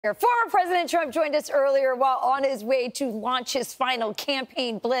Former President Trump joined us earlier while on his way to launch his final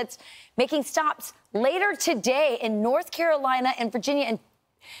campaign blitz, making stops later today in North Carolina and Virginia. And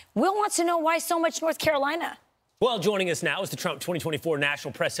Will wants to know why so much North Carolina. Well, joining us now is the Trump 2024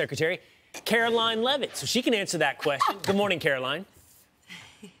 National Press Secretary, Karoline Leavitt. So she can answer that question. Good morning, Karoline.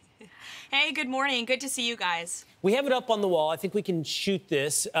 Hey, good morning. Good to see you guys. We have it up on the wall. I think we can shoot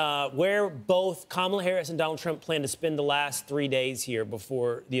this, where both Kamala Harris and Donald Trump plan to spend the last 3 days here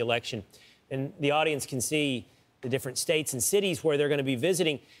before the election. And the audience can see the different states and cities where they're going to be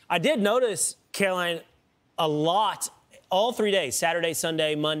visiting. I did notice, Karoline, a lot, all 3 days, Saturday,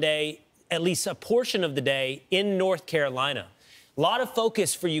 Sunday, Monday, at least a portion of the day in North Carolina. A lot of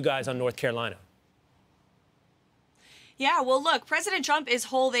focus for you guys on North Carolina. Yeah, well, look, President Trump is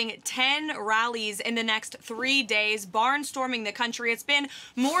holding 10 rallies in the next 3 days, barnstorming the country. It's been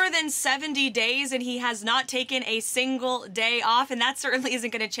more than 70 days, and he has not taken a single day off, and that certainly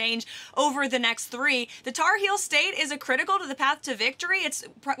isn't going to change over the next 3. The Tar Heel state is critical to the path to victory.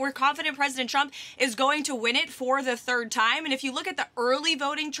 We're confident President Trump is going to win it for the 3rd time, and if you look at the early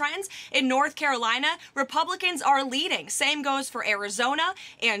voting trends in North Carolina, Republicans are leading. Same goes for Arizona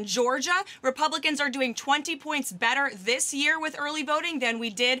and Georgia. Republicans are doing 20 points better this year with early voting than we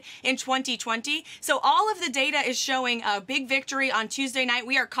did in 2020. So all of the data is showing a big victory on Tuesday night.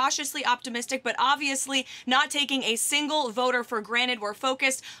 We are cautiously optimistic, but obviously not taking a single voter for granted. We're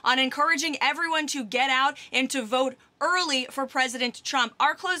focused on encouraging everyone to get out and to vote early for President Trump.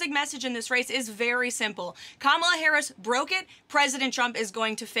 Our closing message in this race is very simple. Kamala Harris broke it. President Trump is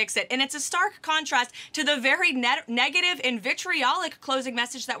going to fix it. And it's a stark contrast to the very negative and vitriolic closing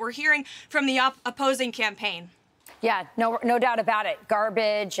message that we're hearing from the opposing campaign. Yeah, no doubt about it.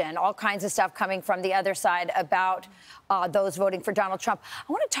 Garbage and all kinds of stuff coming from the other side about those voting for Donald Trump.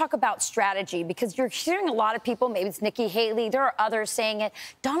 I want to talk about strategy because you're hearing a lot of people, maybe it's Nikki Haley, there are others saying it.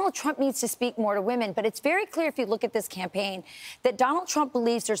 Donald Trump needs to speak more to women. But it's very clear if you look at this campaign that Donald Trump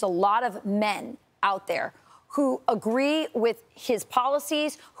believes there's a lot of men out there who agree with his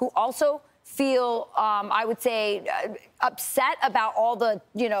policies, who also feel, I would say, upset about all the,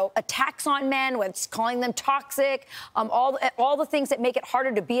 attacks on men, whether it's calling them toxic, all the things that make it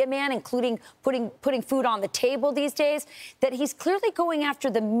harder to be a man, including putting food on the table these days, that he's clearly going after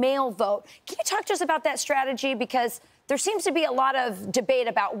the male vote. Can you talk to us about that strategy? Because there seems to be a lot of debate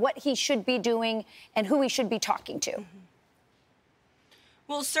about what he should be doing and who he should be talking to.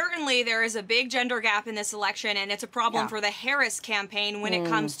 Well, certainly there is a big gender gap in this election, and it's a problem for the Harris campaign when it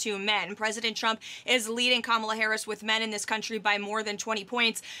comes to men. President Trump is leading Kamala Harris with men in this country by more than 20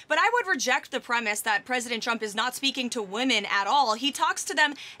 points. But I would reject the premise that President Trump is not speaking to women at all. He talks to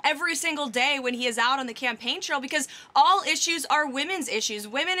them every single day when he is out on the campaign trail because all issues are women's issues.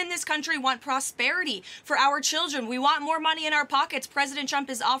 Women in this country want prosperity for our children. We want more money in our pockets. President Trump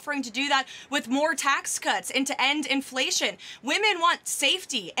is offering to do that with more tax cuts and to end inflation. Women want safety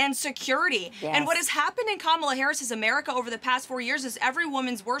and security. Yes. And what has happened in Kamala Harris's America over the past 4 years is every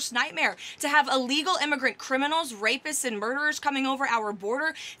woman's worst nightmare, to have illegal immigrant criminals, rapists, and murderers coming over our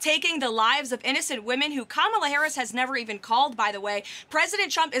border, taking the lives of innocent women who Kamala Harris has never even called, by the way.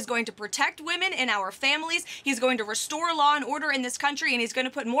 President Trump is going to protect women and our families. He's going to restore law and order in this country, and he's going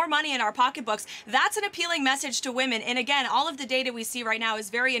to put more money in our pocketbooks. That's an appealing message to women. And again, all of the data we see right now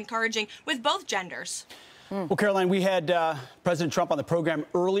is very encouraging with both genders. Well, Karoline, we had President Trump on the program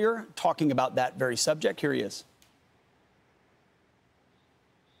earlier talking about that very subject. Here he is.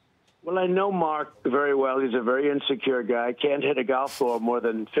 Well, I know Mark very well. He's a very insecure guy. Can't hit a golf ball more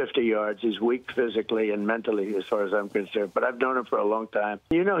than 50 yards. He's weak physically and mentally, as far as I'm concerned. But I've known him for a long time.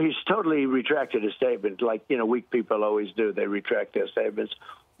 He's totally retracted his statement, like, weak people always do. They retract their statements.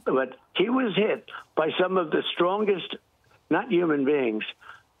 But he was hit by some of the strongest, not human beings,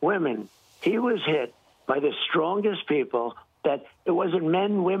 women. He was hit by the strongest people, that it wasn't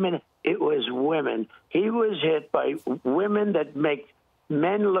men, women, it was women. He was hit by women that make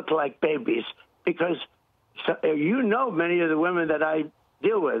men look like babies, because many of the women that I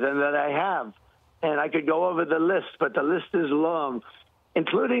deal with and that I have, and I could go over the list, but the list is long,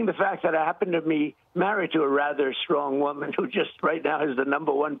 including the fact that I happen to be married to a rather strong woman who just right now is the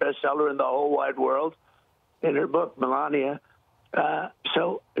 #1 bestseller in the whole wide world in her book, Melania.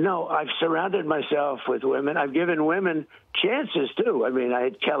 No, I've surrounded myself with women. I've given women chances, too. I mean, I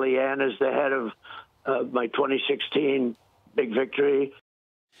had Kellyanne as the head of my 2016 big victory.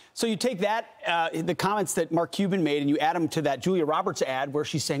 So you take that, the comments that Mark Cuban made, and you add them to that Julia Roberts ad where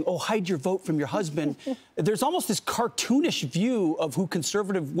she's saying, oh, hide your vote from your husband. There's almost this cartoonish view of who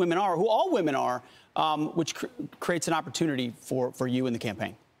conservative women are, who all women are, which creates an opportunity for you in the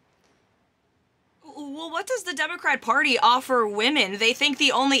campaign. Well, what does the Democrat Party offer women? They think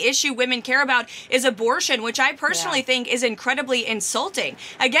the only issue women care about is abortion, which I personally think is incredibly insulting.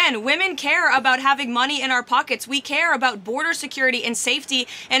 Again, women care about having money in our pockets. We care about border security and safety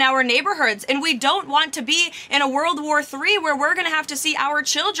in our neighborhoods. And we don't want to be in a World War III where we're going to have to see our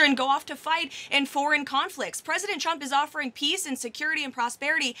children go off to fight in foreign conflicts. President Trump is offering peace and security and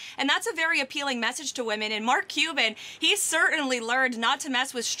prosperity, and that's a very appealing message to women. And Mark Cuban, he certainly learned not to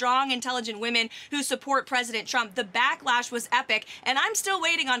mess with strong, intelligent women who support President Trump. The backlash was epic, and I'm still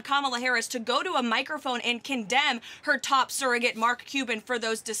waiting on Kamala Harris to go to a microphone and condemn her top surrogate, Mark Cuban, for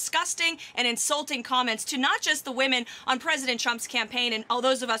those disgusting and insulting comments to not just the women on President Trump's campaign and all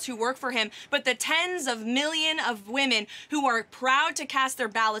those of us who work for him, but the tens of millions of women who are proud to cast their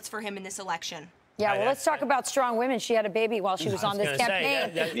ballots for him in this election. Yeah, well, let's talk about strong women. She had a baby while she was on this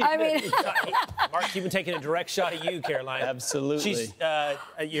campaign. I mean, Mark Cuban taking a direct shot at you, Karoline. Absolutely. She's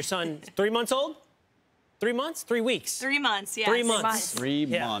your son, 3 months old? 3 months? 3 weeks? 3 months, yes. 3 months. 3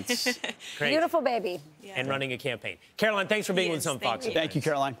 months. Beautiful baby. Yeah. And running a campaign. Karoline, thanks for being with us on Fox. Thank you,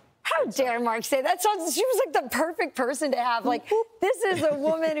 Caroline. How dare Mark say that? She was like the perfect person to have. Like, this is a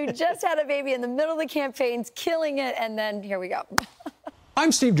woman who just had a baby in the middle of the campaigns, killing it, and then here we go.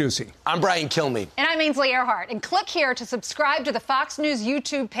 I'm Steve Ducey. I'm Brian Kilmeade. And I'm Ainsley Earhart. And click here to subscribe to the Fox News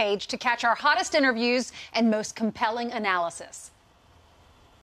YouTube page to catch our hottest interviews and most compelling analysis.